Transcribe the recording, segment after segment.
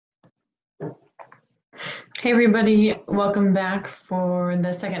Hey everybody, welcome back for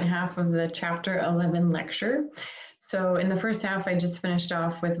the second half of the chapter 11 lecture. So in the first half, I just finished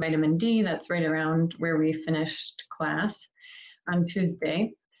off with vitamin D. That's right around where we finished class on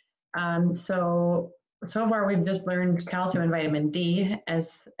Tuesday. So far we've just learned calcium and vitamin D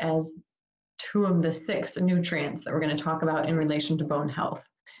as two of the 6 nutrients that we're going to talk about in relation to bone health.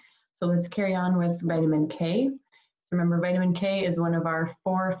 So let's carry on with vitamin K. Remember, vitamin K is one of our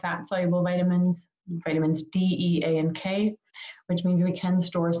 4 fat-soluble vitamins D, E, A, and K, which means we can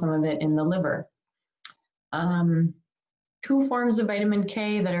store some of it in the liver. 2 forms of vitamin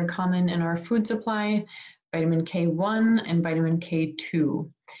K that are common in our food supply, vitamin K1 and vitamin K2.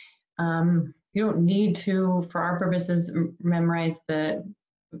 You don't need to, for our purposes, memorize the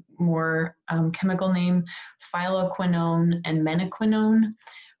more chemical name, phylloquinone and menaquinone.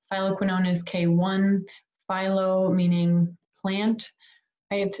 Phylloquinone is K1, phyllo meaning plant,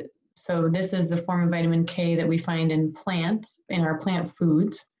 right? So this is the form of vitamin K that we find in plants, in our plant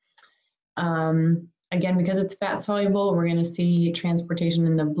foods. Again, because it's fat soluble, we're going to see transportation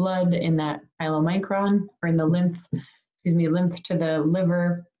in the blood in that chylomicron, or in the lymph to the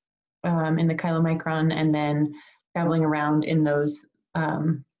liver in the chylomicron, and then traveling around in those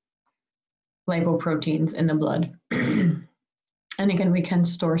lipoproteins in the blood. And again, we can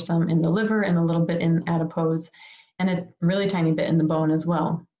store some in the liver and a little bit in adipose, and a really tiny bit in the bone as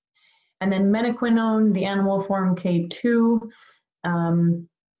well. And then menaquinone, the animal form K2,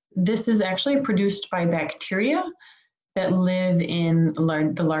 this is actually produced by bacteria that live in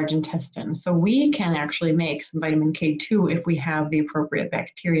the large intestine. So we can actually make some vitamin K2 if we have the appropriate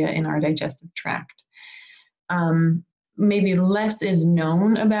bacteria in our digestive tract. Maybe less is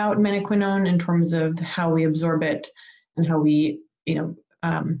known about menaquinone in terms of how we absorb it and how we, then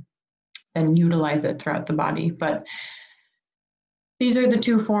utilize it throughout the body. But these are the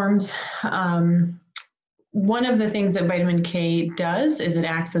 2 forms. One of the things that vitamin K does is it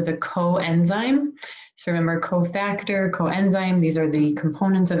acts as a coenzyme. So remember, cofactor, coenzyme, these are the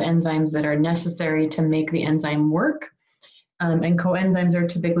components of enzymes that are necessary to make the enzyme work. And coenzymes are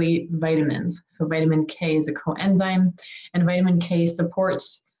typically vitamins. So vitamin K is a coenzyme, and vitamin K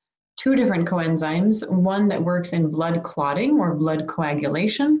supports 2 different coenzymes, one that works in blood clotting or blood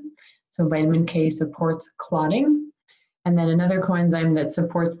coagulation. So vitamin K supports clotting. And then another coenzyme that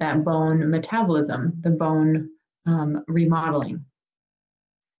supports that bone metabolism, the bone remodeling.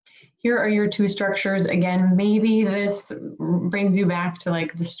 Here are your 2 structures. Again, maybe this brings you back to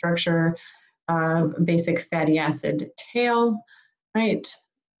like the structure of basic fatty acid tail, right?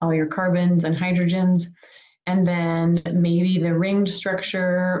 All your carbons and hydrogens. And then maybe the ringed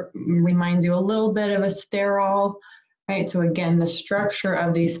structure reminds you a little bit of a sterol, right? So again, the structure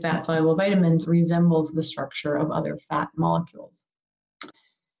of these fat-soluble vitamins resembles the structure of other fat molecules.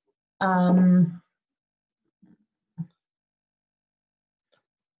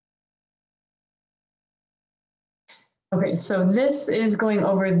 Okay, so this is going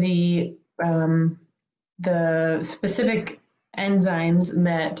over the specific enzymes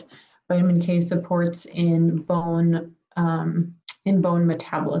that vitamin K supports in bone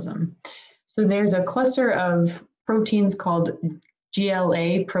metabolism. So there's a cluster of proteins called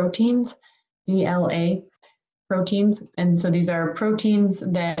GLA proteins, and so these are proteins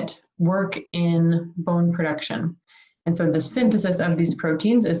that work in bone production. And so the synthesis of these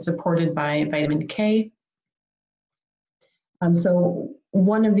proteins is supported by vitamin K. So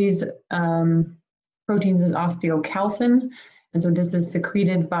one of these proteins is osteocalcin, and so this is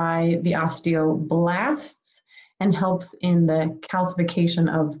secreted by the osteoblasts and helps in the calcification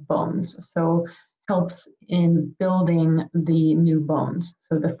of bones. So helps in building the new bones.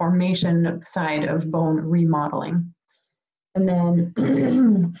 So the formation side of bone remodeling. And then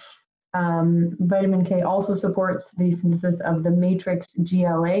vitamin K also supports the synthesis of the matrix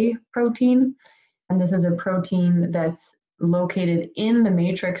GLA protein. And this is a protein that's located in the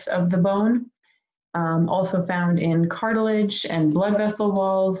matrix of the bone, also found in cartilage and blood vessel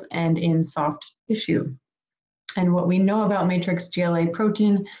walls and in soft tissue. And what we know about matrix GLA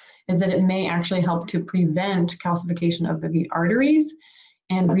protein is that it may actually help to prevent calcification of the arteries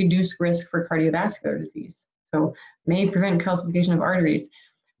and reduce risk for cardiovascular disease. So may prevent calcification of arteries.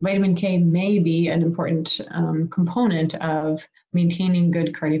 Vitamin K may be an important component of maintaining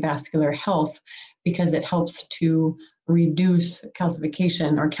good cardiovascular health because it helps to reduce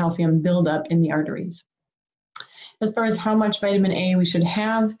calcification or calcium buildup in the arteries. As far as how much vitamin A we should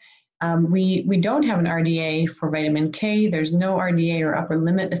have, we don't have an RDA for vitamin K. There's no RDA or upper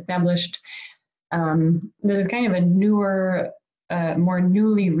limit established. This is kind of a newer, more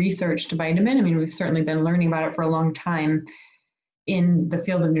newly researched vitamin. I mean, we've certainly been learning about it for a long time. in the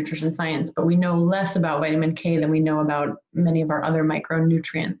field of nutrition science, but we know less about vitamin K than we know about many of our other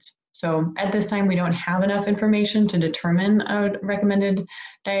micronutrients. So at this time, we don't have enough information to determine a recommended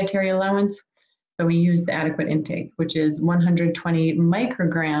dietary allowance. So we use the adequate intake, which is 120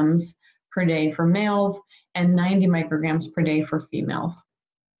 micrograms per day for males and 90 micrograms per day for females.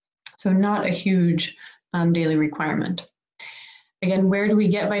 So not a huge daily requirement. Again, where do we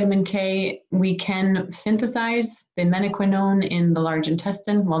get vitamin K? We can synthesize the menaquinone in the large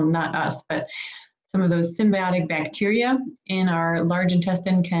intestine. Well, not us, but some of those symbiotic bacteria in our large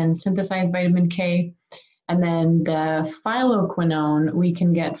intestine can synthesize vitamin K. And then the phylloquinone we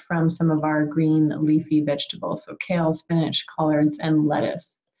can get from some of our green leafy vegetables, so kale, spinach, collards, and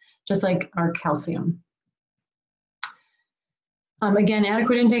lettuce, just like our calcium. Again,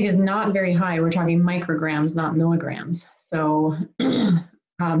 adequate intake is not very high. We're talking micrograms, not milligrams. So, you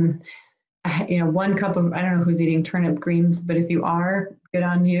know, 1 cup of, I don't know who's eating turnip greens, but if you are, good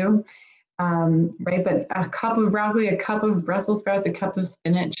on you, right? But a cup of broccoli, a cup of Brussels sprouts, a cup of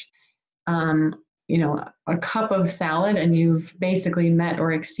spinach, you know, a cup of salad, and you've basically met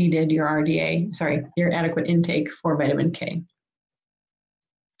or exceeded your RDA, sorry, your adequate intake for vitamin K.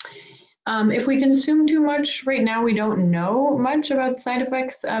 If we consume too much, right now we don't know much about side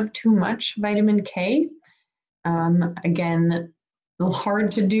effects of too much vitamin K. Again, a little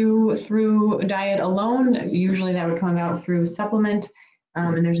hard to do through diet alone. Usually that would come out through supplement,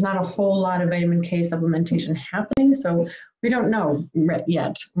 and there's not a whole lot of vitamin K supplementation happening, so we don't know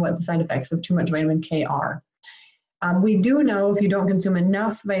yet what the side effects of too much vitamin K are. We do know if you don't consume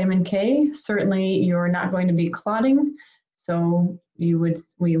enough vitamin K, certainly you're not going to be clotting, so we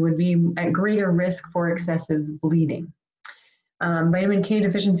would be at greater risk for excessive bleeding. Vitamin K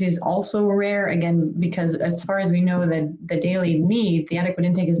deficiency is also rare, again, because as far as we know, the daily need, the adequate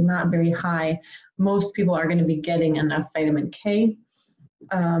intake is not very high. Most people are going to be getting enough vitamin K.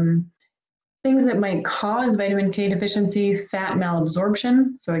 Things that might cause vitamin K deficiency, fat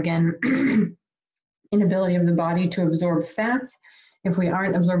malabsorption. So again, inability of the body to absorb fats. If we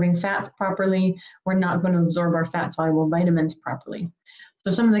aren't absorbing fats properly, we're not going to absorb our fat-soluble vitamins properly.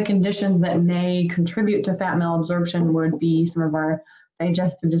 So some of the conditions that may contribute to fat malabsorption would be some of our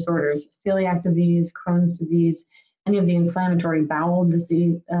digestive disorders, celiac disease, Crohn's disease, any of the inflammatory bowel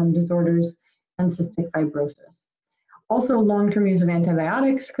disease disorders, and cystic fibrosis. Also, long-term use of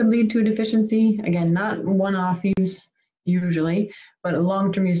antibiotics could lead to a deficiency. Again, not one-off use usually, but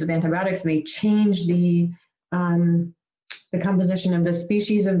long-term use of antibiotics may change the composition of the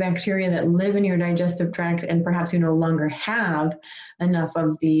species of bacteria that live in your digestive tract, and perhaps you no longer have enough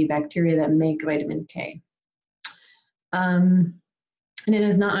of the bacteria that make vitamin K. And it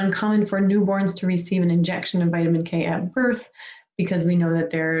is not uncommon for newborns to receive an injection of vitamin K at birth because we know that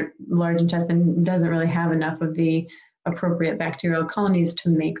their large intestine doesn't really have enough of the appropriate bacterial colonies to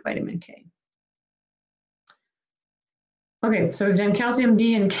make vitamin K. Okay, so we've done calcium,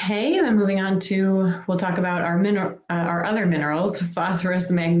 D, and K. Then moving on to, we'll talk about our other minerals,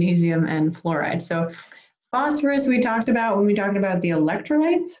 phosphorus, magnesium, and fluoride. So phosphorus we talked about when we talked about the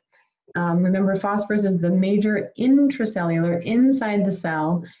electrolytes. Remember, phosphorus is the major intracellular, inside the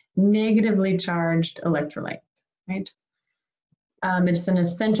cell, negatively charged electrolyte, right? It's an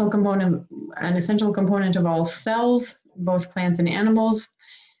essential component of all cells, both plants and animals.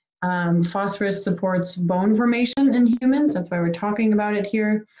 Phosphorus supports bone formation in humans. That's why we're talking about it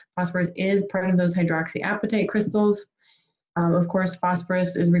here. Phosphorus is part of those hydroxyapatite crystals. Of course,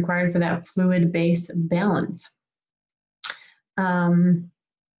 phosphorus is required for that fluid-base balance.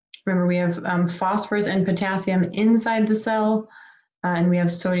 Remember, we have phosphorus and potassium inside the cell, and we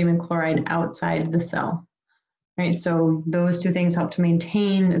have sodium and chloride outside the cell. Right, so those two things help to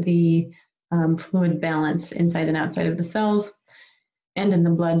maintain the fluid balance inside and outside of the cells, and in the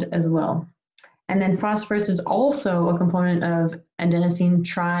blood as well. And then phosphorus is also a component of adenosine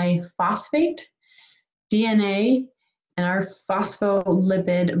triphosphate, DNA, and our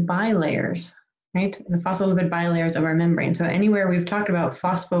phospholipid bilayers, right? The phospholipid bilayers of our membrane. So anywhere we've talked about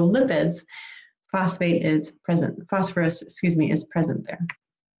phospholipids, phosphorus, is present there.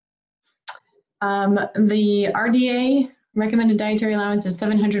 The RDA, recommended dietary allowance, is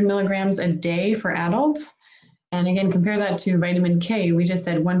 700 milligrams a day for adults. And again, compare that to vitamin K. We just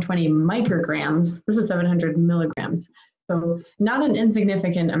said 120 micrograms. This is 700 milligrams. So not an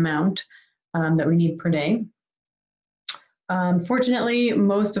insignificant amount that we need per day. Fortunately,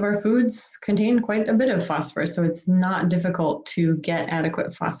 most of our foods contain quite a bit of phosphorus, so it's not difficult to get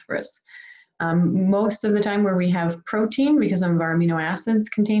adequate phosphorus. Most of the time where we have protein, because some of our amino acids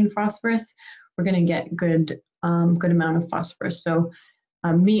contain phosphorus, we're going to get good amount of phosphorus. So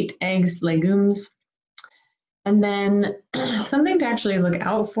meat, eggs, legumes. And then something to actually look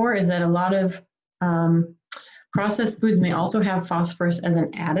out for is that a lot of processed foods may also have phosphorus as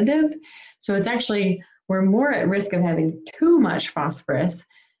an additive. So it's actually, we're more at risk of having too much phosphorus.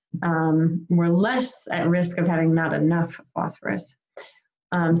 We're less at risk of having not enough phosphorus.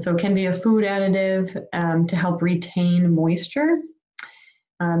 So it can be a food additive to help retain moisture.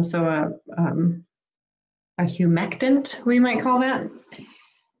 So a humectant, we might call that,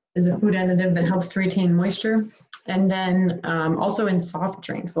 is a food additive that helps to retain moisture. And then also in soft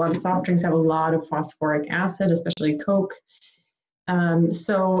drinks, a lot of soft drinks have a lot of phosphoric acid, especially Coke.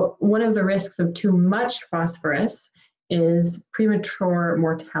 So one of the risks of too much phosphorus is premature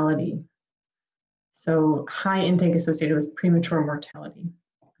mortality. So high intake associated with premature mortality.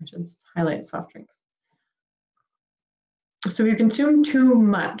 I should highlight soft drinks. So if you consume too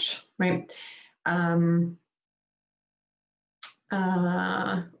much, right?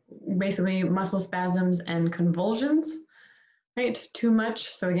 Basically muscle spasms and convulsions, right? Too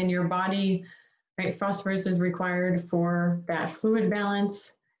much. So again, your body, right? Phosphorus is required for that fluid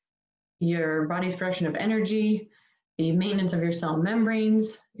balance, your body's production of energy, the maintenance of your cell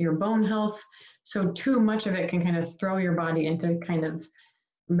membranes, your bone health. So too much of it can kind of throw your body into kind of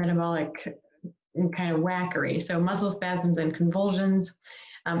metabolic kind of whackery. So muscle spasms and convulsions.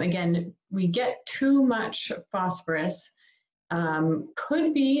 Again, we get too much phosphorus.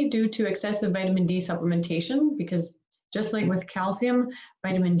 Could be due to excessive vitamin D supplementation, because just like with calcium,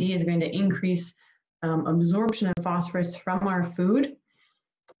 vitamin D is going to increase absorption of phosphorus from our food.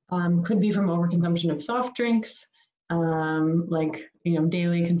 Could be from overconsumption of soft drinks, like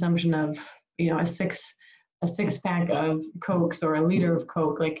daily consumption of a six pack of Cokes or a liter of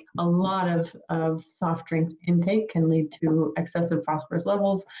Coke. Like a lot of soft drink intake can lead to excessive phosphorus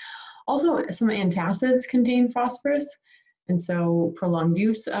levels. Also, some antacids contain phosphorus. And so prolonged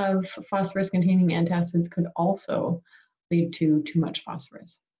use of phosphorus-containing antacids could also lead to too much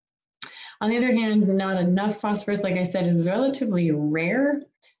phosphorus. On the other hand, not enough phosphorus, like I said, is relatively rare.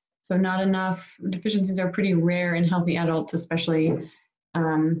 So not enough deficiencies are pretty rare in healthy adults, especially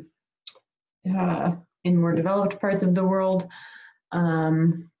in more developed parts of the world.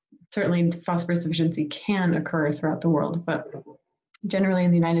 Certainly phosphorus deficiency can occur throughout the world, but generally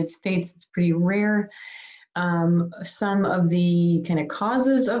in the United States, it's pretty rare. Some of the kind of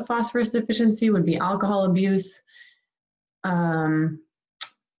causes of phosphorus deficiency would be alcohol abuse, can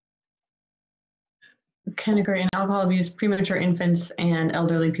occur in alcohol abuse, premature infants, and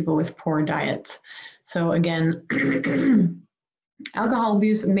elderly people with poor diets. So again, alcohol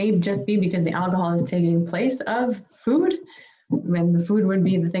abuse may just be because the alcohol is taking place of food, when the food would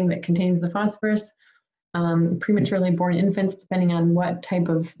be the thing that contains the phosphorus. Prematurely born infants, depending on what type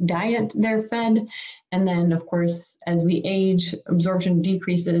of diet they're fed. And then, of course, as we age, absorption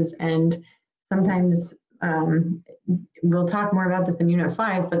decreases, and sometimes we'll talk more about this in Unit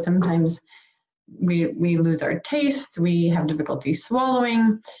 5, but sometimes we lose our taste, we have difficulty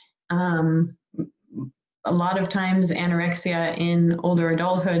swallowing. A lot of times anorexia in older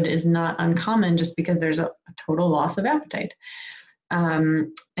adulthood is not uncommon just because there's a total loss of appetite.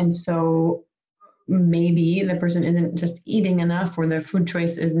 And so maybe the person isn't just eating enough, or their food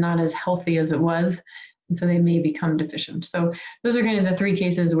choice is not as healthy as it was, and so they may become deficient. So those are kind of the three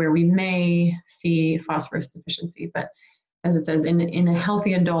cases where we may see phosphorus deficiency, but as it says, in a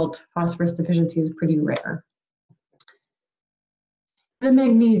healthy adult, phosphorus deficiency is pretty rare. The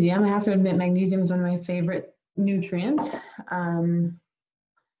magnesium, I have to admit, magnesium is one of my favorite nutrients. Where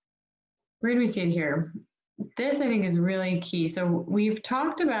do we see it here? This, I think, is really key. So we've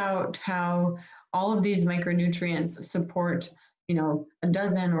talked about how all of these micronutrients support, a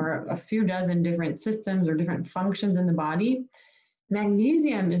dozen or a few dozen different systems or different functions in the body.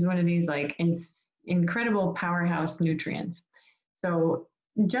 Magnesium is one of these like incredible powerhouse nutrients. So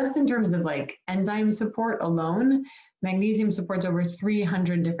just in terms of like enzyme support alone, magnesium supports over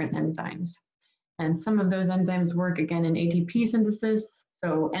 300 different enzymes. And some of those enzymes work again in ATP synthesis,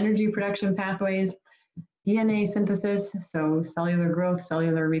 so energy production pathways, DNA synthesis, so cellular growth,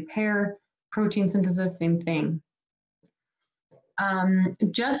 cellular repair, protein synthesis, same thing.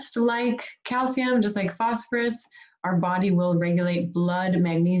 Just like calcium, just like phosphorus, our body will regulate blood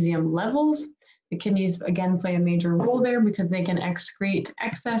magnesium levels. The kidneys, again, play a major role there because they can excrete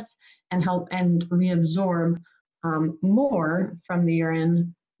excess and help and reabsorb more from the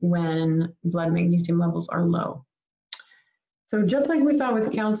urine when blood magnesium levels are low. So just like we saw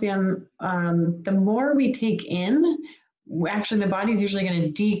with calcium, the more we take in, actually the body's usually going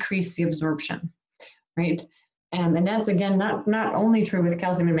to decrease the absorption, right? And that's, again, not only true with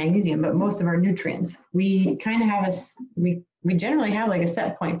calcium and magnesium, but most of our nutrients. We kind of have we generally have like a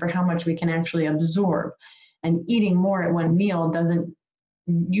set point for how much we can actually absorb. and eating more at one meal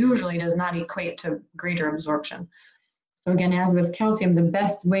usually does not equate to greater absorption. So again, as with calcium, the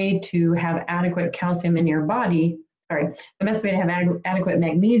best way to have adequate calcium in your body, the best way to have adequate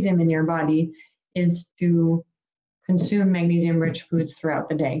magnesium in your body is to consume magnesium-rich foods throughout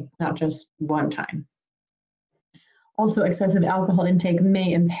the day, not just one time. Also, excessive alcohol intake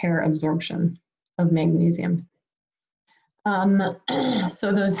may impair absorption of magnesium.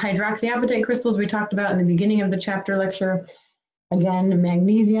 So those hydroxyapatite crystals we talked about in the beginning of the chapter lecture, again,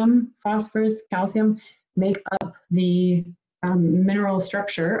 magnesium, phosphorus, calcium make up the mineral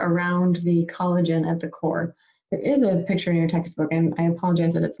structure around the collagen at the core. There is a picture in your textbook, and I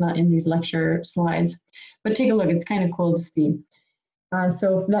apologize that it's not in these lecture slides, but take a look, it's kind of cool to see.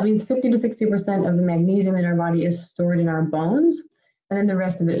 So that means 50 to 60% of the magnesium in our body is stored in our bones, and then the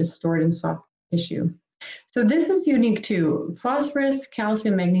rest of it is stored in soft tissue. So this is unique too. Phosphorus,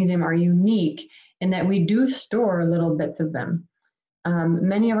 calcium, magnesium are unique in that we do store little bits of them.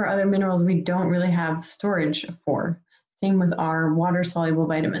 Many of our other minerals we don't really have storage for. Same with our water-soluble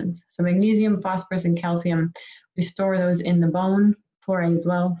vitamins. So magnesium, phosphorus, and calcium, we store those in the bone, fluoride as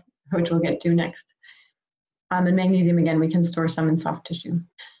well, which we'll get to next. And magnesium, again, we can store some in soft tissue.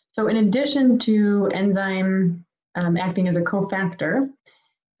 So in addition to enzyme acting as a cofactor,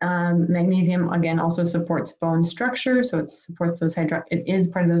 magnesium, again, also supports bone structure. So it supports those it is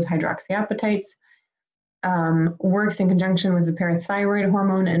part of those hydroxyapatites. Works in conjunction with the parathyroid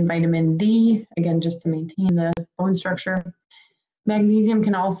hormone and vitamin D, again, just to maintain the bone structure. Magnesium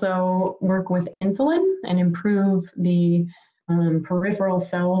can also work with insulin and improve the peripheral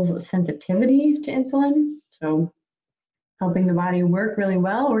cells' sensitivity to insulin. So helping the body work really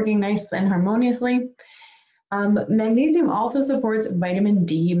well, working nice and harmoniously. Magnesium also supports vitamin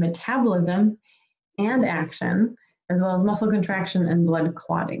D metabolism and action, as well as muscle contraction and blood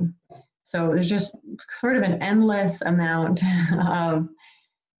clotting. So there's just sort of an endless amount of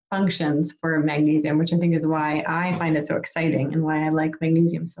functions for magnesium, which I think is why I find it so exciting and why I like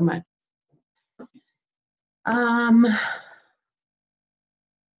magnesium so much.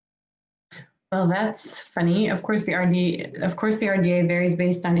 Well, that's funny. Of course, the RDA varies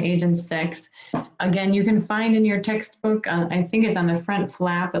based on age and sex. Again, you can find in your textbook, I think it's on the front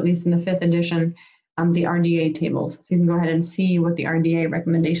flap, at least in the 5th edition, the RDA tables. So you can go ahead and see what the RDA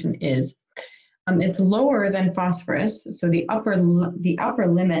recommendation is. It's lower than phosphorus, so the upper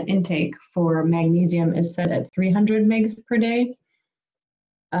limit intake for magnesium is set at 300 mg per day.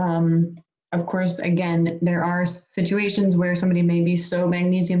 Of course, again, there are situations where somebody may be so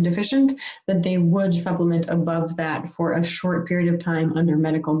magnesium deficient that they would supplement above that for a short period of time under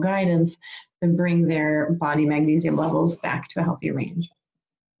medical guidance to bring their body magnesium levels back to a healthy range.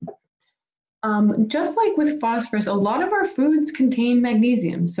 Just like with phosphorus, a lot of our foods contain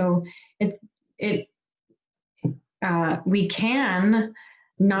magnesium, so we can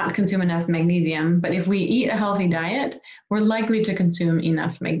not consume enough magnesium, but if we eat a healthy diet, we're likely to consume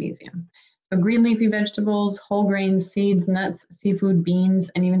enough magnesium. So green leafy vegetables, whole grains, seeds, nuts, seafood, beans,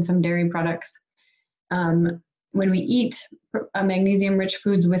 and even some dairy products. When we eat magnesium-rich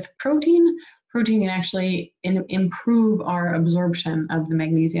foods with protein can actually improve our absorption of the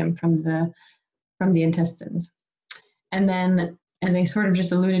magnesium from the intestines. And then, as I sort of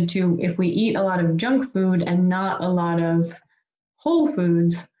just alluded to, if we eat a lot of junk food and not a lot of whole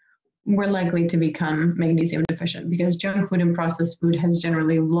foods, we're likely to become magnesium deficient because junk food and processed food has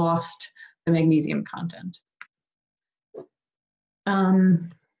generally lost the magnesium content.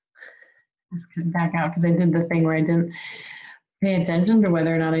 Let's get back out because I did the thing where I didn't pay attention to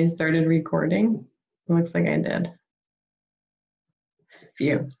whether or not I started recording. It looks like I did.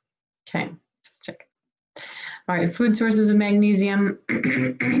 Phew. Okay, let's check. All right, food sources of magnesium.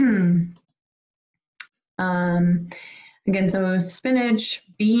 Again, so spinach,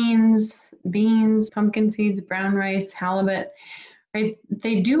 beans, pumpkin seeds, brown rice, halibut, right?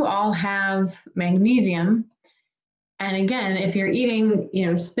 They do all have magnesium. And again, if you're eating,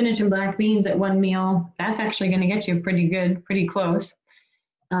 spinach and black beans at one meal, that's actually going to get you pretty close.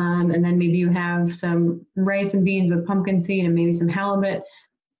 And then maybe you have some rice and beans with pumpkin seed and maybe some halibut,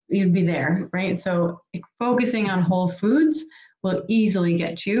 you'd be there, right? So focusing on whole foods will easily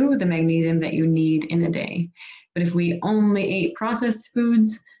get you the magnesium that you need in a day. But if we only ate processed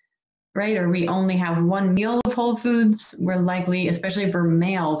foods, right, or we only have one meal of whole foods, we're likely, especially for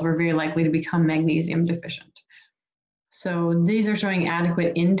males, we're very likely to become magnesium deficient. So these are showing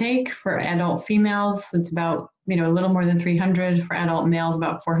adequate intake for adult females. It's about, a little more than 300. For adult males,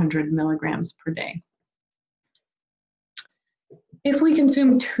 about 400 milligrams per day. If we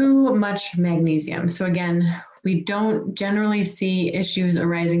consume too much magnesium, so again, We don't generally see issues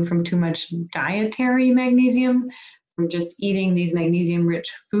arising from too much dietary magnesium, from just eating these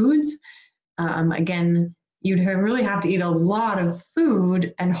magnesium-rich foods. Again, you'd really have to eat a lot of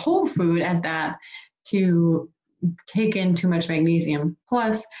food, and whole food at that, to take in too much magnesium.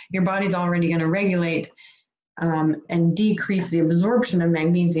 Plus, your body's already going to regulate and decrease the absorption of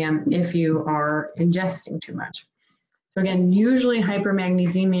magnesium if you are ingesting too much. So again, usually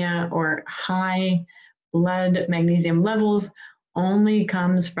hypermagnesemia or high blood magnesium levels only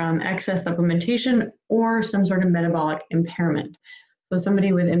comes from excess supplementation or some sort of metabolic impairment. So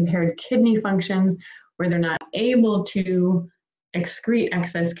somebody with impaired kidney function, where they're not able to excrete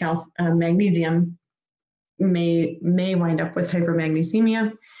excess magnesium, may wind up with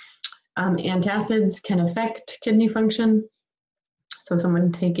hypermagnesemia. Antacids can affect kidney function. So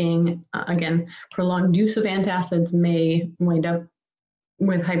someone taking, again, prolonged use of antacids may wind up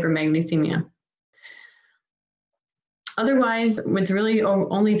with hypermagnesemia. Otherwise, it's really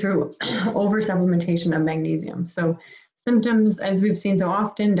only through oversupplementation of magnesium. So symptoms, as we've seen so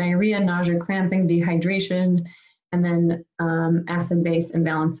often, diarrhea, nausea, cramping, dehydration, and then acid-base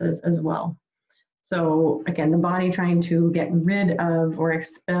imbalances as well. So again, the body trying to get rid of or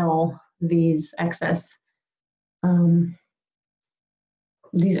expel these excess,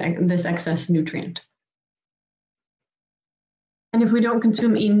 this excess nutrient. And if we don't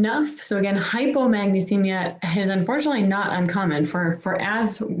consume enough, so again, hypomagnesemia is unfortunately not uncommon. For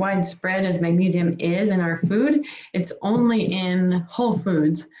as widespread as magnesium is in our food, it's only in whole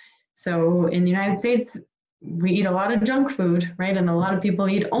foods. So in the United States, we eat a lot of junk food, right? And a lot of people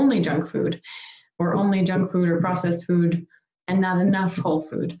eat only junk food or processed food, and not enough whole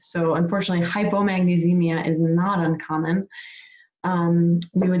food. So unfortunately, hypomagnesemia is not uncommon.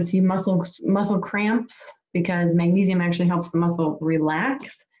 We would see muscle cramps, because magnesium actually helps the muscle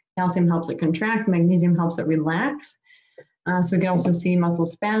relax. Calcium helps it contract, magnesium helps it relax. So we can also see muscle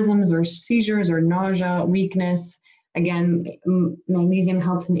spasms or seizures or nausea, weakness. Again, magnesium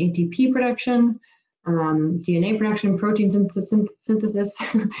helps in ATP production, DNA production, protein synthesis,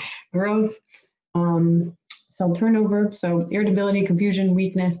 growth, cell turnover, so irritability, confusion,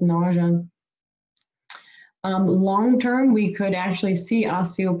 weakness, nausea. Long term, we could actually see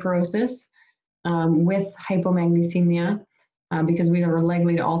osteoporosis with hypomagnesemia, because we are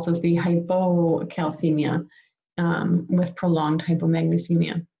likely to also see hypocalcemia with prolonged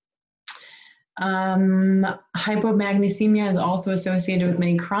hypomagnesemia. Hypomagnesemia is also associated with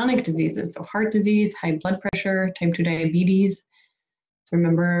many chronic diseases, so heart disease, high blood pressure, type 2 diabetes. So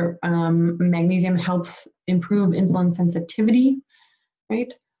remember, magnesium helps improve insulin sensitivity,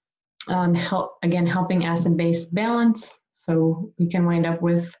 right? Helping acid-base balance. So we can wind up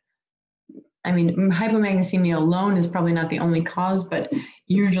with, hypomagnesemia alone is probably not the only cause, but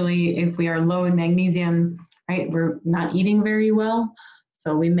usually if we are low in magnesium, right, we're not eating very well.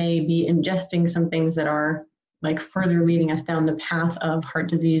 So we may be ingesting some things that are like further leading us down the path of heart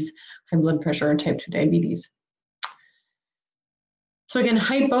disease, high blood pressure, or type 2 diabetes. So again,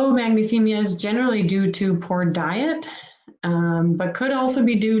 hypomagnesemia is generally due to poor diet, but could also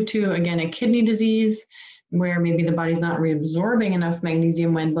be due to, again, a kidney disease, where maybe the body's not reabsorbing enough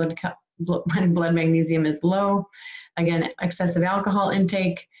magnesium when blood magnesium is low. Again, excessive alcohol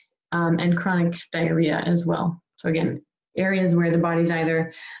intake, and chronic diarrhea as well. So again, areas where the body's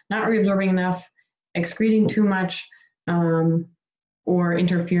either not reabsorbing enough, excreting too much, or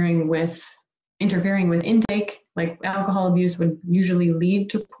interfering with intake, like alcohol abuse would usually lead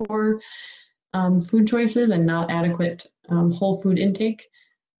to poor food choices and not adequate whole food intake,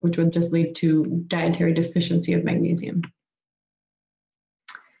 which would just lead to dietary deficiency of magnesium.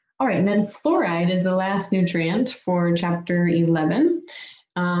 All right, and then fluoride is the last nutrient for chapter 11.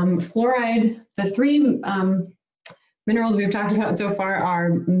 Fluoride, the three minerals we've talked about so far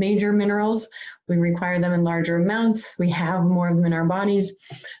are major minerals. We require them in larger amounts. We have more of them in our bodies.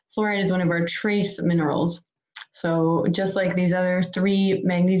 Fluoride is one of our trace minerals. So just like these other three,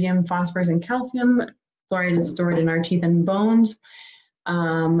 magnesium, phosphorus, and calcium, fluoride is stored in our teeth and bones.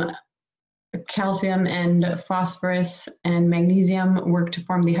 Calcium and phosphorus and magnesium work to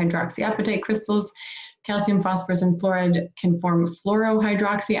form the hydroxyapatite crystals. Calcium, phosphorus, and fluoride can form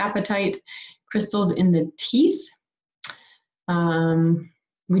fluorohydroxyapatite crystals in the teeth.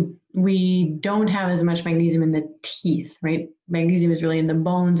 We don't have as much magnesium in the teeth, right? Magnesium is really in the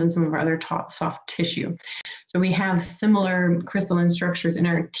bones and some of our other soft tissue. So we have similar crystalline structures in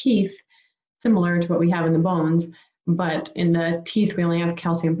our teeth, similar to what we have in the bones, but in the teeth we only have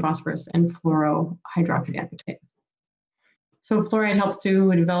calcium, phosphorus, and fluorohydroxyapatite. So fluoride helps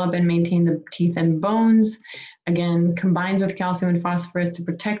to develop and maintain the teeth and bones. Again, combines with calcium and phosphorus to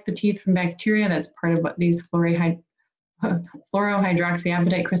protect the teeth from bacteria. That's part of what these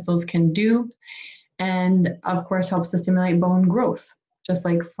fluorohydroxyapatite crystals can do. And of course, helps to stimulate bone growth, just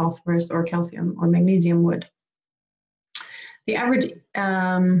like phosphorus or calcium or magnesium would. The adequate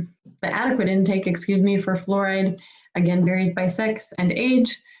intake, for fluoride, again, varies by sex and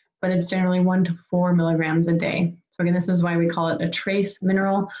age, but it's generally 1 to 4 milligrams a day. So again, this is why we call it a trace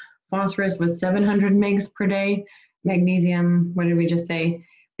mineral. Phosphorus was 700 mg per day. Magnesium, what did we just say?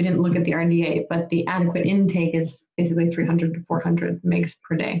 We didn't look at the RDA, but the adequate intake is basically 300 to 400 mg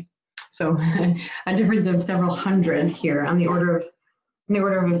per day. So a difference of several hundred here, on the order of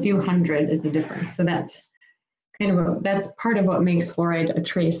a few hundred is the difference. So that's that's part of what makes fluoride a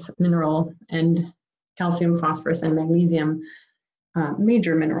trace mineral, and calcium, phosphorus, and magnesium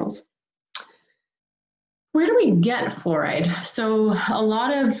major minerals. Where do we get fluoride? So a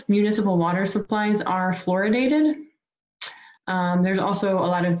lot of municipal water supplies are fluoridated. There's also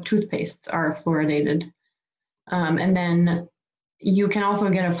a lot of toothpastes are fluoridated. And then you can also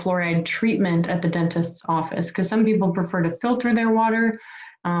get a fluoride treatment at the dentist's office, because some people prefer to filter their water,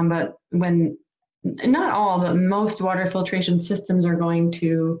 but not all, but most water filtration systems are going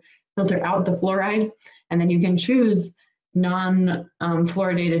to filter out the fluoride, and then you can choose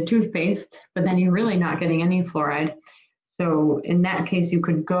non-fluoridated toothpaste, but then you're really not getting any fluoride. So in that case, you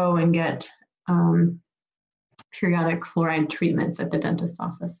could go and get periodic fluoride treatments at the dentist's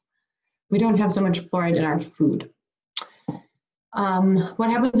office. We don't have so much fluoride in our food. What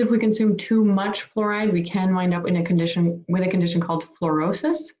happens if we consume too much fluoride? We can wind up with a condition called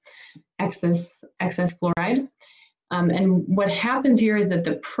fluorosis, excess fluoride. And what happens here is that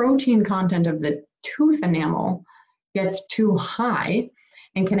the protein content of the tooth enamel gets too high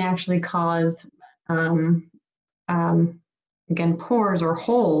and can actually cause, again, pores or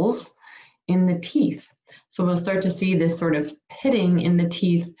holes in the teeth. So we'll start to see this sort of pitting in the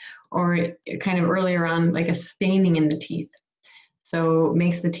teeth, or kind of earlier on, like a staining in the teeth. So it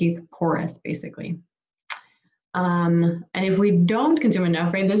makes the teeth porous, basically. And if we don't consume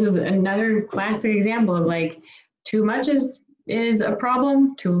enough, right, this is another classic example of like too much is a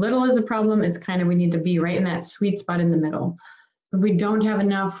problem, too little is a problem. It's kind of, we need to be right in that sweet spot in the middle. If we don't have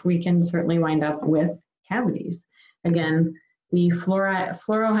enough, we can certainly wind up with cavities. Again, the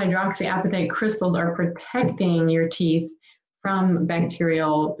fluorohydroxyapatite crystals are protecting your teeth from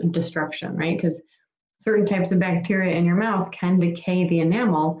bacterial destruction, right? Because certain types of bacteria in your mouth can decay the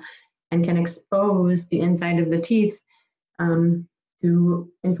enamel and can expose the inside of the teeth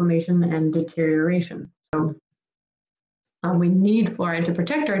to inflammation and deterioration. So we need fluoride to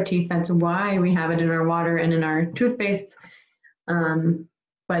protect our teeth. That's why we have it in our water and in our toothpaste.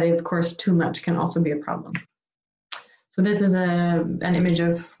 But of course, too much can also be a problem. So this is an image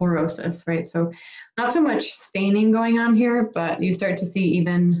of fluorosis, right? So not so much staining going on here, but you start to see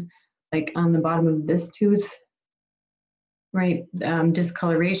even like on the bottom of this tooth, right?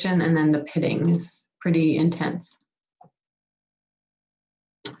 Discoloration, and then the pitting is pretty intense.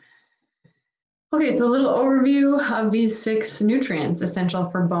 Okay, so a little overview of these 6 nutrients essential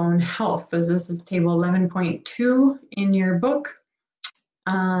for bone health. So this is table 11.2 in your book.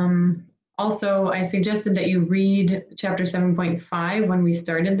 Also, I suggested that you read chapter 7.5 when we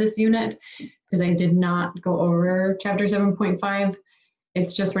started this unit, because I did not go over chapter 7.5.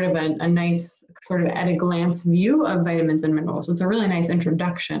 It's just sort of a nice, sort of at a glance view of vitamins and minerals. It's a really nice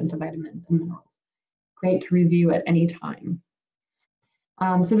introduction to vitamins and minerals. Great to review at any time.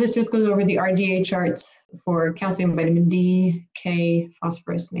 So this just goes over the RDA charts for calcium, vitamin D, K,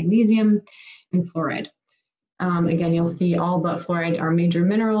 phosphorus, magnesium, and fluoride. Again, you'll see all but fluoride are major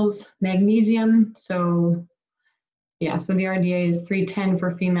minerals. Magnesium, so yeah, so the RDA is 310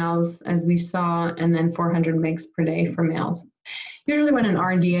 for females, as we saw, and then 400 mg per day for males. Usually when an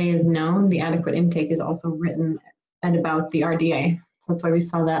RDA is known, the adequate intake is also written at about the RDA. So that's why we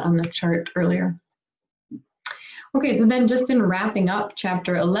saw that on the chart earlier. Okay, so then just in wrapping up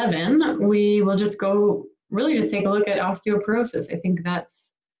chapter 11, we will just go really just take a look at osteoporosis. I think that's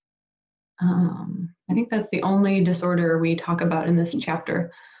the only disorder we talk about in this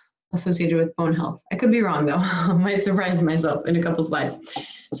chapter associated with bone health. I could be wrong though. I might surprise myself in a couple slides.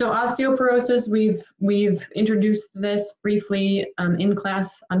 So osteoporosis, we've introduced this briefly in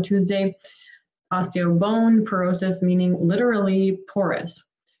class on Tuesday. Osteobone, porosis meaning literally porous.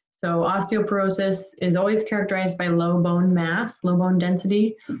 So osteoporosis is always characterized by low bone mass, low bone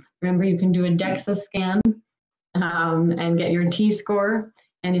density. Remember, you can do a DEXA scan and get your T-score.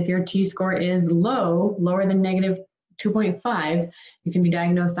 And if your T-score is low, lower than negative 2.5, you can be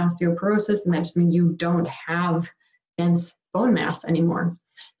diagnosed osteoporosis, and that just means you don't have dense bone mass anymore.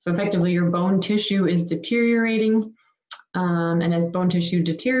 So effectively, your bone tissue is deteriorating. And as bone tissue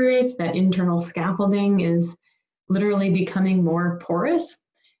deteriorates, that internal scaffolding is literally becoming more porous.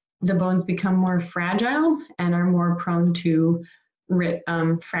 The bones become more fragile and are more prone to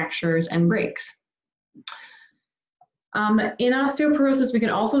fractures and breaks. In osteoporosis, we can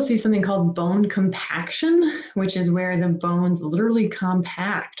also see something called bone compaction, which is where the bones literally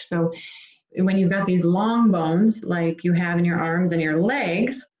compact. So when you've got these long bones, like you have in your arms and your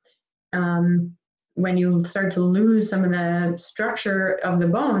legs, when you start to lose some of the structure of the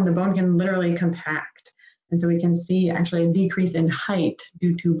bone can literally compact. And so we can see actually a decrease in height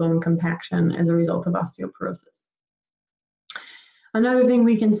due to bone compaction as a result of osteoporosis. Another thing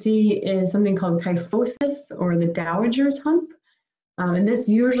we can see is something called kyphosis, or the dowager's hump. And this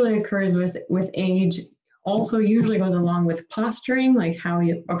usually occurs with age, also usually goes along with posturing, like how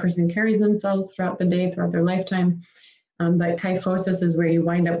a person carries themselves throughout the day, throughout their lifetime. But kyphosis is where you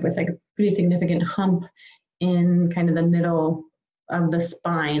wind up with like a pretty significant hump in kind of the middle of the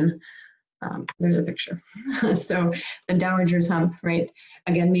spine. There's a picture. So the dowager's hump, right?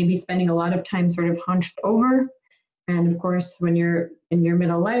 Again, maybe spending a lot of time sort of hunched over. And of course, when you're in your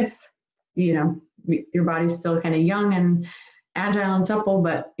middle life, you know, your body's still kind of young and agile and supple,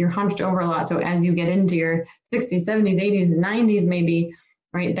 but you're hunched over a lot. So as you get into your 60s, 70s, 80s, 90s, maybe,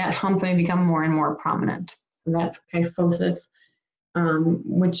 right, that hump may become more and more prominent. So that's kyphosis,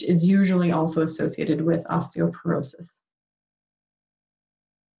 which is usually also associated with osteoporosis.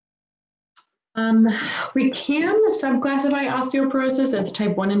 We can subclassify osteoporosis as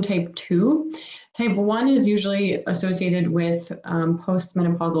type 1 and type 2. Type 1 is usually associated with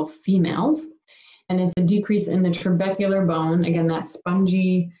postmenopausal females, and it's a decrease in the trabecular bone, again, that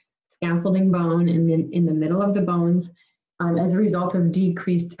spongy scaffolding bone in the middle of the bones, as a result of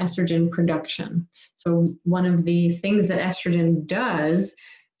decreased estrogen production. So one of the things that estrogen does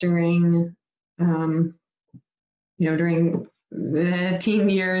during, during the teen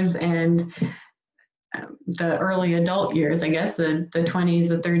years and the early adult years, I guess, the 20s,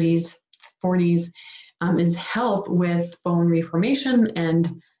 the 30s, 40s, is help with bone reformation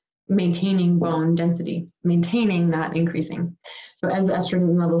and maintaining bone density, maintaining, not increasing. So as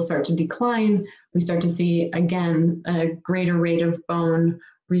estrogen levels start to decline, we start to see, again, a greater rate of bone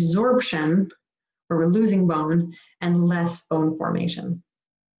resorption, where we're losing bone, and less bone formation.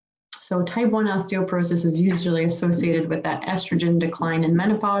 So type 1 osteoporosis is usually associated with that estrogen decline in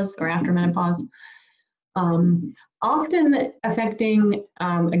menopause or after menopause. Often affecting,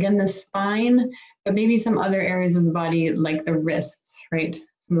 again, the spine, but maybe some other areas of the body like the wrists, right?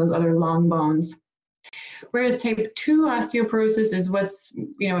 Some of those other long bones. Whereas type 2 osteoporosis is what's,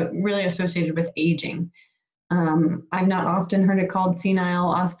 really associated with aging. I've not often heard it called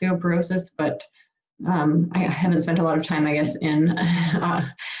senile osteoporosis, but I haven't spent a lot of time, I guess, in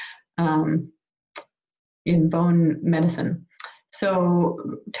bone medicine.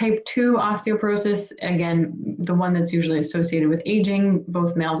 So type 2 osteoporosis, again, the one that's usually associated with aging,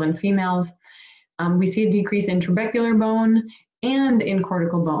 both males and females. We see a decrease in trabecular bone and in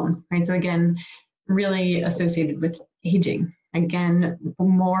cortical bone, right? So again, really associated with aging. Again,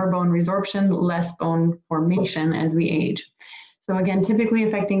 more bone resorption, less bone formation as we age. So again, typically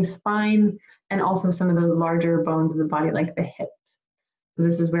affecting spine and also some of those larger bones of the body like the hips. So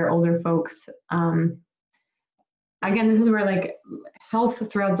this is where older folks, again, this is where like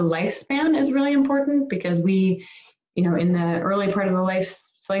health throughout the lifespan is really important, because we, in the early part of the life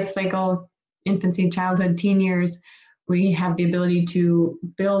cycle, infancy, childhood, teen years, we have the ability to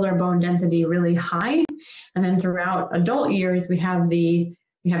build our bone density really high. And then throughout adult years, we have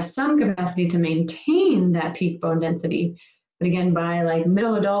some capacity to maintain that peak bone density. But again, by like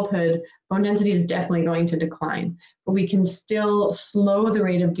middle adulthood, bone density is definitely going to decline. But we can still slow the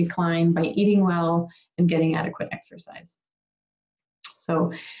rate of decline by eating well and getting adequate exercise.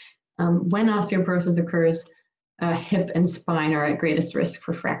 So when osteoporosis occurs, hip and spine are at greatest risk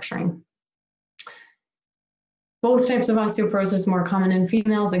for fracturing. Both types of osteoporosis more common in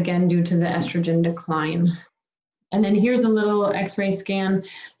females, again, due to the estrogen decline. And then here's a little x-ray scan.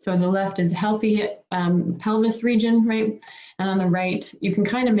 So the left is healthy pelvis region, right? And on the right, you can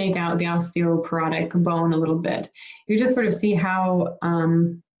kind of make out the osteoporotic bone a little bit. You just sort of see how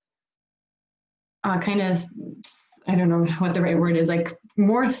kind of, I don't know what the right word is, like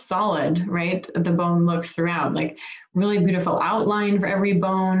more solid, right? The bone looks throughout, like really beautiful outline for every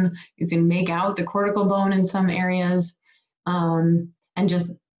bone. You can make out the cortical bone in some areas, and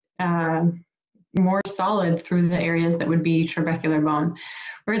just more solid through the areas that would be trabecular bone.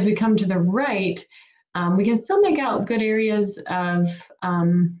 Whereas we come to the right, we can still make out good areas of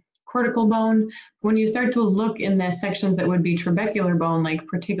cortical bone. When you start to look in the sections that would be trabecular bone, like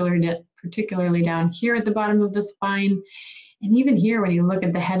particularly down here at the bottom of the spine, and even here when you look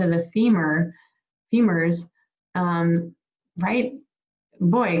at the head of the femurs, right?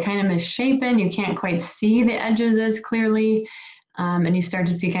 Boy, kind of misshapen. You can't quite see the edges as clearly, and you start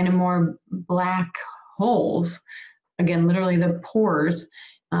to see kind of more black holes. Again, literally the pores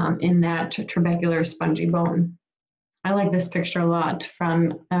in that trabecular spongy bone. I like this picture a lot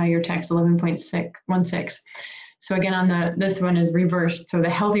from your text 11.16. So again, on this one is reversed. So the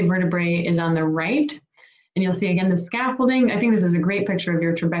healthy vertebrae is on the right, and you'll see again the scaffolding. I think this is a great picture of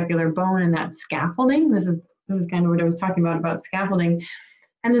your trabecular bone and that scaffolding. This is kind of what I was talking about scaffolding.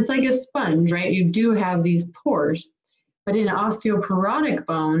 And it's like a sponge, right? You do have these pores, but in osteoporotic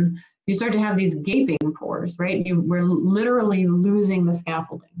bone, you start to have these gaping pores, right? We're literally losing the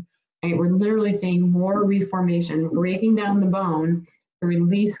scaffolding, right? We're literally seeing more reformation, breaking down the bone to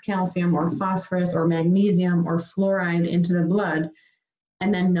release calcium or phosphorus or magnesium or fluoride into the blood,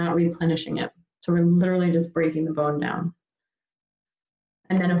 and then not replenishing it. So we're literally just breaking the bone down.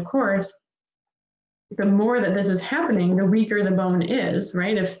 And then of course, the more that this is happening, the weaker the bone is,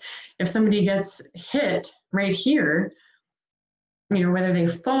 right? If somebody gets hit right here, you know, whether they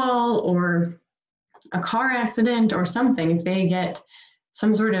fall or a car accident or something, if they get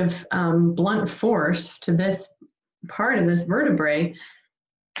some sort of blunt force to this part of this vertebrae,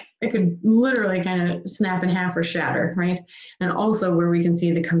 it could literally kind of snap in half or shatter, right? And also where we can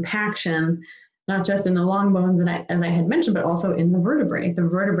see the compaction, not just in the long bones, as I had mentioned, but also in the vertebrae. The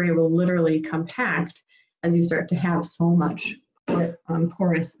vertebrae will literally compact as you start to have so much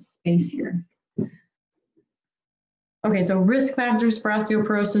porous space here. Okay, so risk factors for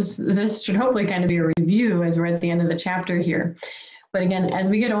osteoporosis. This should hopefully kind of be a review as we're at the end of the chapter here. But again, as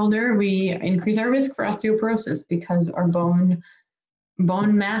we get older, we increase our risk for osteoporosis because our bone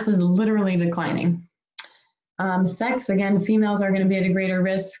mass is literally declining. Sex, again, females are going to be at a greater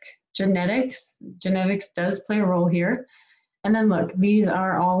risk. Genetics does play a role here. And then look, these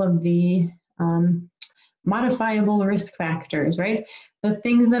are all of the modifiable risk factors, right? The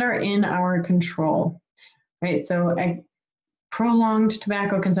things that are in our control, right? So prolonged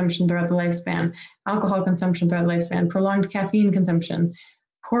tobacco consumption throughout the lifespan, alcohol consumption throughout the lifespan, prolonged caffeine consumption,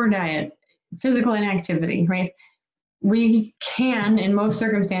 poor diet, physical inactivity, right? We can, in most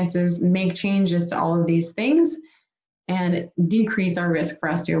circumstances, make changes to all of these things and decrease our risk for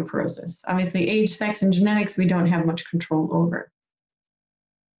osteoporosis. Obviously, age, sex, and genetics, we don't have much control over.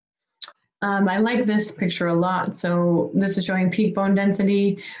 I like this picture a lot. So this is showing peak bone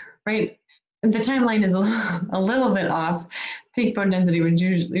density, right? The timeline is a little bit off. Peak bone density would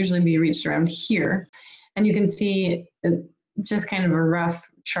usually be reached around here. And you can see just kind of a rough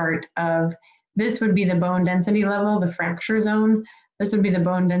chart of this would be the bone density level, the fracture zone. This would be the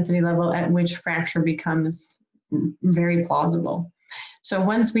bone density level at which fracture becomes very plausible. So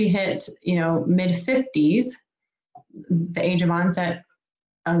once we hit, you know, mid-50s, the age of onset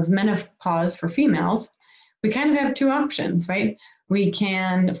of menopause for females, we kind of have two options, right? We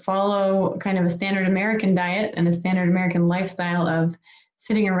can follow kind of a standard American diet and a standard American lifestyle of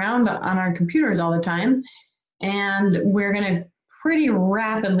sitting around on our computers all the time, and we're going to pretty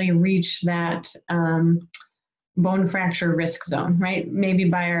rapidly reach that bone fracture risk zone, right? Maybe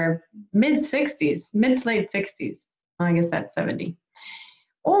by our mid-60s, mid to late 60s. Well, I guess that's 70.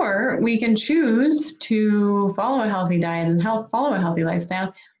 Or we can choose to follow a healthy diet and follow a healthy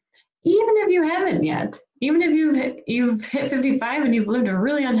lifestyle, even if you haven't yet. Even if you've hit 55 and you've lived a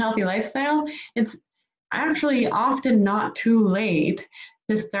really unhealthy lifestyle, it's actually often not too late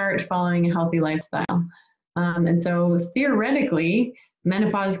to start following a healthy lifestyle. And so theoretically,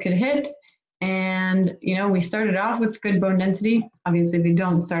 menopause could hit, and you know, we started off with good bone density. Obviously, if you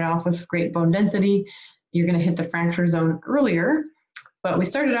don't start off with great bone density, you're going to hit the fracture zone earlier. But we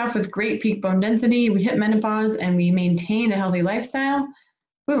started off with great peak bone density, we hit menopause, and we maintained a healthy lifestyle.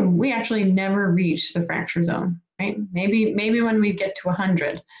 Boom, we actually never reach the fracture zone, right? Maybe when we get to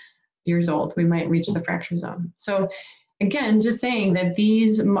 100 years old, we might reach the fracture zone. So again, just saying that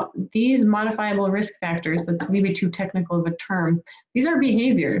these modifiable risk factors, that's maybe too technical of a term, these are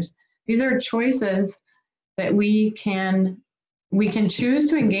behaviors. These are choices that we can choose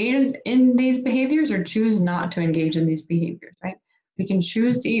to engage in these behaviors or choose not to engage in these behaviors, right? We can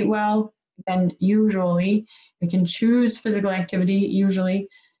choose to eat well, and usually we can choose physical activity, usually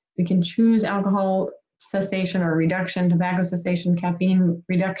we can choose alcohol cessation or reduction, tobacco cessation, caffeine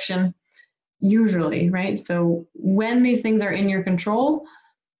reduction, usually, right? So when these things are in your control,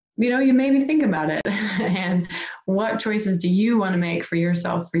 you know, you maybe think about it and what choices do you want to make for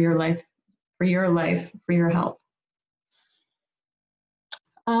yourself, for your life, for your health.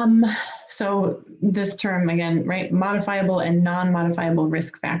 So this term again, right? Modifiable and non-modifiable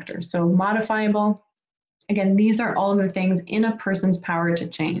risk factors. So modifiable, again, these are all of the things in a person's power to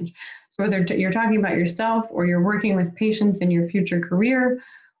change. So whether you're talking about yourself or you're working with patients in your future career,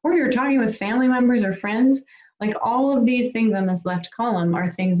 or you're talking with family members or friends, like all of these things on this left column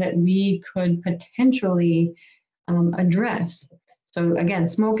are things that we could potentially address. So again,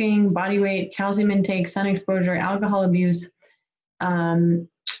 smoking, body weight, calcium intake, sun exposure, alcohol abuse,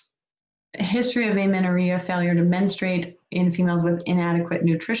 history of amenorrhea, failure to menstruate in females with inadequate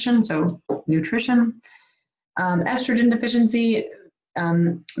nutrition, so nutrition, estrogen deficiency,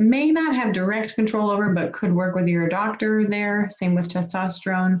 may not have direct control over, but could work with your doctor there. Same with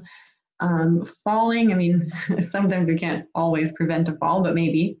testosterone. Falling, I mean, sometimes we can't always prevent a fall, but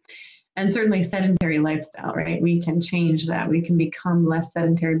maybe. And certainly sedentary lifestyle, right? We can change that. We can become less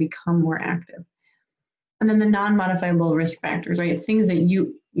sedentary, become more active. And then the non-modifiable risk factors, right? Things that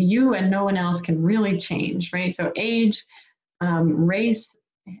you and no one else can really change, right? So age, race,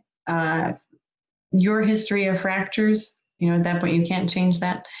 your history of fractures, at that point you can't change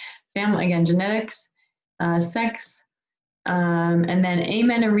that. Family, again, genetics, sex, and then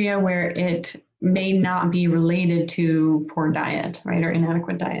amenorrhea, where it may not be related to poor diet, right, or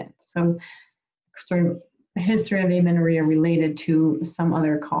inadequate diet. So sort of history of amenorrhea related to some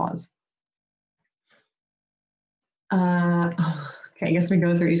other cause. Okay, I guess we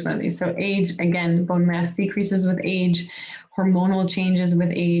go through each one of these. So age, again, bone mass decreases with age, hormonal changes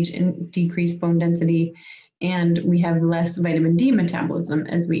with age and decreased bone density, and we have less vitamin D metabolism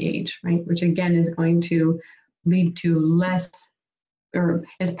as we age, right? Which again is going to lead to less, or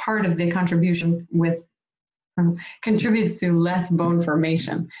is part of the contribution with, contributes to less bone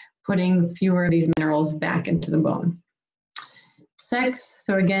formation, putting fewer of these minerals back into the bone. Sex,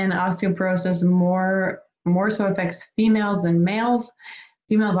 so again, osteoporosis more so affects females than males.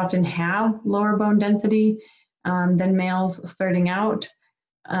 Females often have lower bone density than males starting out.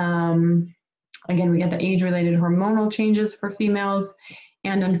 Again, we get the age-related hormonal changes for females.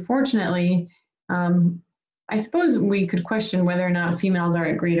 And unfortunately, I suppose we could question whether or not females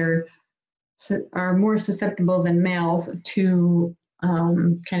are more susceptible than males to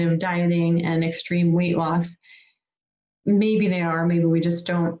kind of dieting and extreme weight loss. Maybe they are, maybe we just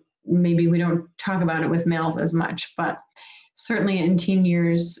don't, maybe we don't talk about it with males as much, but certainly in teen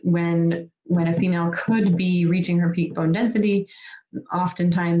years when a female could be reaching her peak bone density,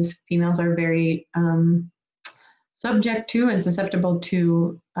 oftentimes females are very subject to and susceptible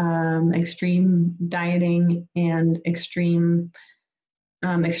to extreme dieting and extreme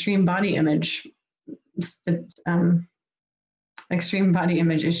body image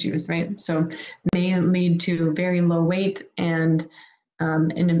issues, right? So may lead to very low weight and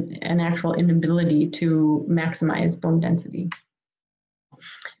an actual inability to maximize bone density.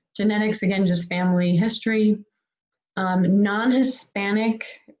 Genetics, again, just family history. Non-Hispanic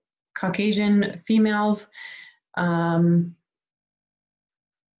Caucasian females who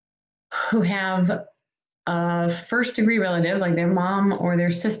have a first-degree relative, like their mom or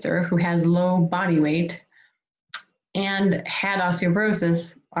their sister, who has low body weight and had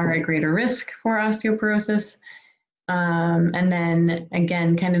osteoporosis, are at greater risk for osteoporosis. And then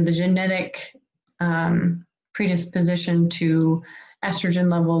again, kind of the genetic predisposition to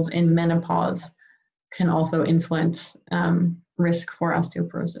estrogen levels in menopause can also influence risk for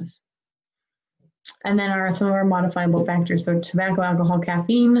osteoporosis. And then some of our modifiable factors. So tobacco, alcohol,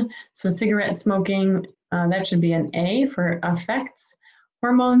 caffeine. So cigarette smoking, that should be an A for affects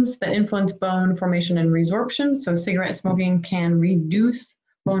hormones that influence bone formation and resorption. So cigarette smoking can reduce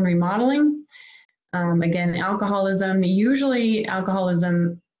bone remodeling. Again, alcoholism, usually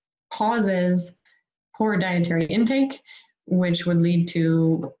alcoholism causes poor dietary intake, which would lead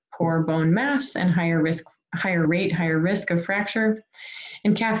to poor bone mass and higher risk of fracture.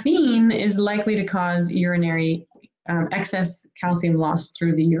 And caffeine is likely to cause urinary excess calcium loss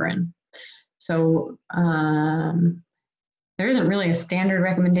through the urine. So there isn't really a standard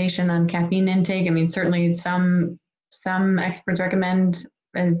recommendation on caffeine intake. I mean, certainly some experts recommend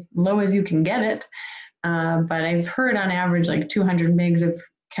as low as you can get it, but I've heard on average like 200 mg of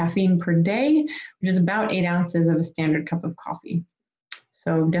caffeine per day, which is about 8 ounces of a standard cup of coffee.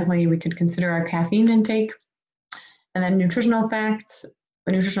 So definitely we could consider our caffeine intake. And then nutritional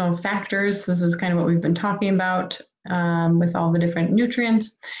factors, this is kind of what we've been talking about with all the different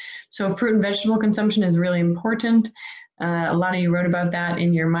nutrients. So fruit and vegetable consumption is really important. A lot of you wrote about that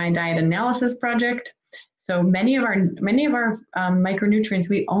in your My Diet Analysis project. So many of our micronutrients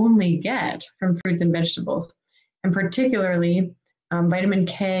we only get from fruits and vegetables, and particularly vitamin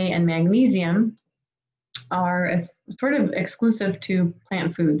K and magnesium are sort of exclusive to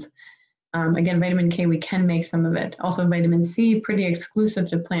plant foods. Again, vitamin K, we can make some of it. Also vitamin C, pretty exclusive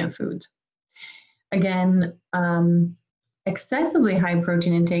to plant foods. Again, excessively high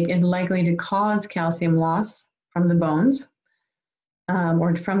protein intake is likely to cause calcium loss from the bones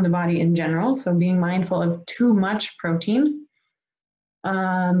or from the body in general. So being mindful of too much protein.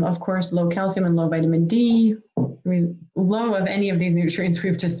 Of course, low calcium and low vitamin D. Low of any of these nutrients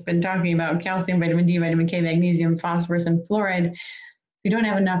we've just been talking about, calcium, vitamin D, vitamin K, magnesium, phosphorus, and fluoride. If you don't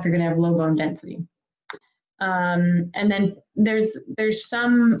have enough, you're going to have low bone density. And then there's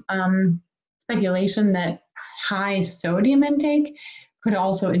some speculation that high sodium intake could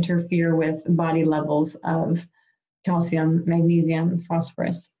also interfere with body levels of calcium, magnesium,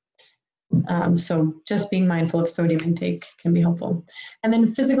 phosphorus. So just being mindful of sodium intake can be helpful. And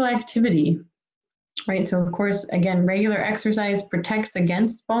then physical activity, right? So of course, again, regular exercise protects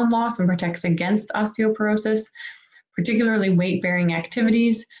against bone loss and protects against osteoporosis, particularly weight-bearing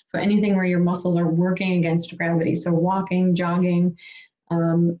activities. So anything where your muscles are working against gravity. So walking, jogging,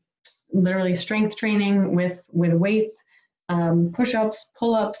 literally strength training with weights, push-ups,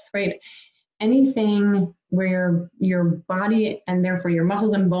 pull-ups, right? Anything where your body and therefore your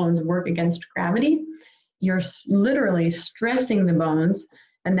muscles and bones work against gravity, you're literally stressing the bones,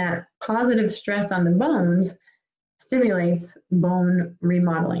 and that positive stress on the bones stimulates bone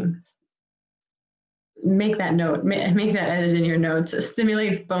remodeling. Make that note, make that edit in your notes. It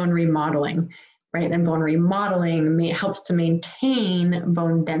stimulates bone remodeling, right? And bone remodeling helps to maintain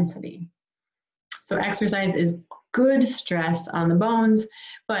bone density. So exercise is good stress on the bones,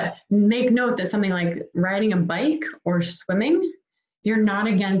 but make note that something like riding a bike or swimming, you're not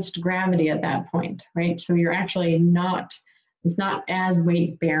against gravity at that point, right? So you're actually not, it's not as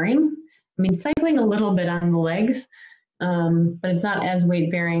weight bearing. I mean, cycling a little bit on the legs, but it's not as weight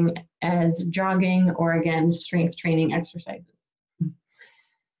bearing as jogging or, again, strength training exercises.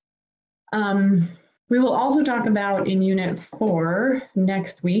 We will also talk about in Unit 4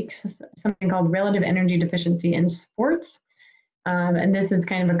 next week something called relative energy deficiency in sports. And this is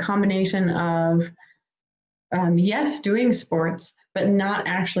kind of a combination of, yes, doing sports, but not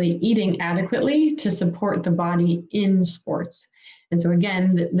actually eating adequately to support the body in sports. And so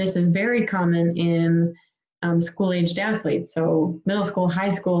again, this is very common in school-aged athletes. So middle school,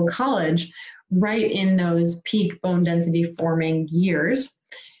 high school, college, right in those peak bone density forming years.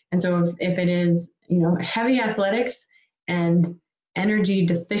 And so if it is, heavy athletics and energy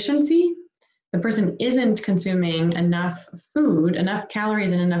deficiency, the person isn't consuming enough food, enough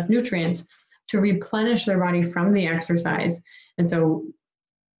calories, and enough nutrients to replenish their body from the exercise. And so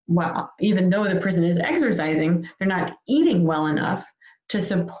even though the person is exercising, they're not eating well enough to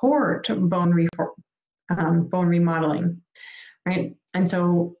support bone remodeling, right? And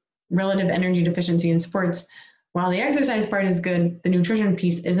so relative energy deficiency in sports, while the exercise part is good, the nutrition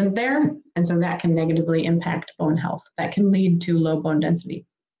piece isn't there, and so that can negatively impact bone health. That can lead to low bone density.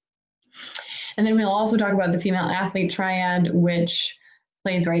 And then we'll also talk about the female athlete triad, which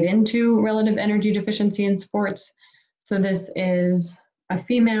plays right into relative energy deficiency in sports. So this is a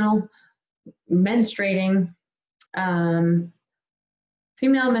female menstruating athlete.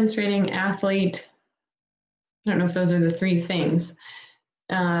 I don't know if those are the three things.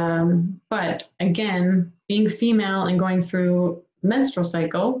 But again, being female and going through menstrual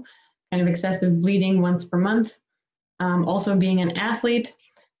cycle, kind of excessive bleeding once per month, also being an athlete,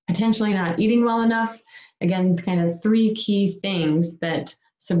 potentially not eating well enough. Again, kind of three key things that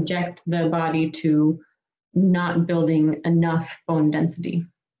subject the body to not building enough bone density.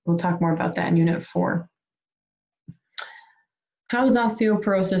 We'll talk more about that in Unit 4. How is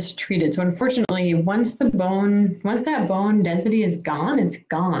osteoporosis treated? So unfortunately, once that bone density is gone, it's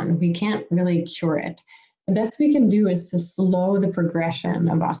gone. We can't really cure it. The best we can do is to slow the progression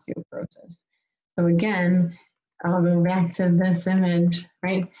of osteoporosis. So again, I'll go back to this image,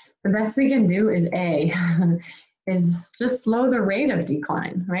 right? The best we can do is is just slow the rate of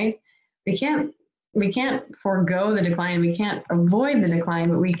decline, right? We can't forego the decline. We can't avoid the decline,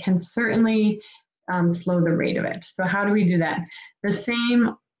 but we can certainly slow the rate of it. So how do we do that?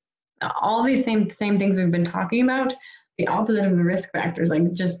 All these same things we've been talking about, the opposite of the risk factors,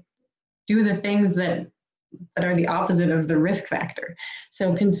 like just do the things that are the opposite of the risk factor.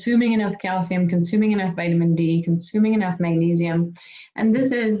 So consuming enough calcium, consuming enough vitamin D, consuming enough magnesium. And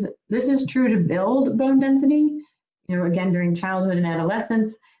this is true to build bone density, again, during childhood and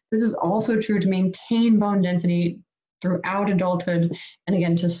adolescence. This is also true to maintain bone density throughout adulthood, and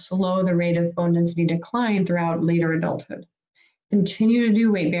again, to slow the rate of bone density decline throughout later adulthood. Continue to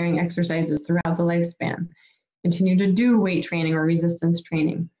do weight-bearing exercises throughout the lifespan. Continue to do weight training or resistance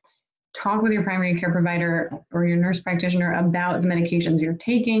training. talk with your primary care provider or your nurse practitioner about the medications you're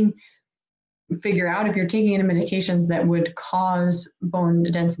taking. Figure out if you're taking any medications that would cause bone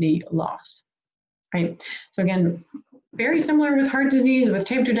density loss, right? So again, very similar with heart disease, with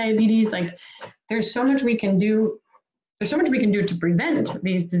type 2 diabetes, like there's so much we can do. There's so much we can do to prevent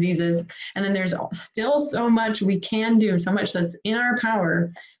these diseases. And then there's still so much we can do, so much that's in our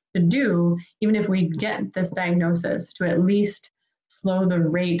power to do, even if we get this diagnosis, to at least slow the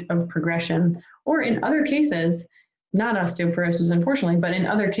rate of progression, or in other cases, not osteoporosis, unfortunately, but in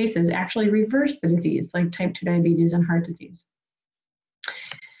other cases, actually reverse the disease, like type 2 diabetes and heart disease.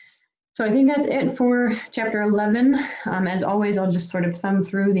 So I think that's it for chapter 11. As always, I'll just sort of thumb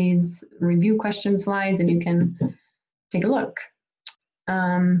through these review question slides and you can take a look.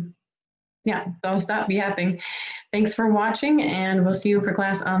 Yeah, so I'll stop yapping. Thanks for watching, and we'll see you for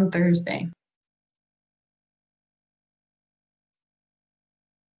class on Thursday.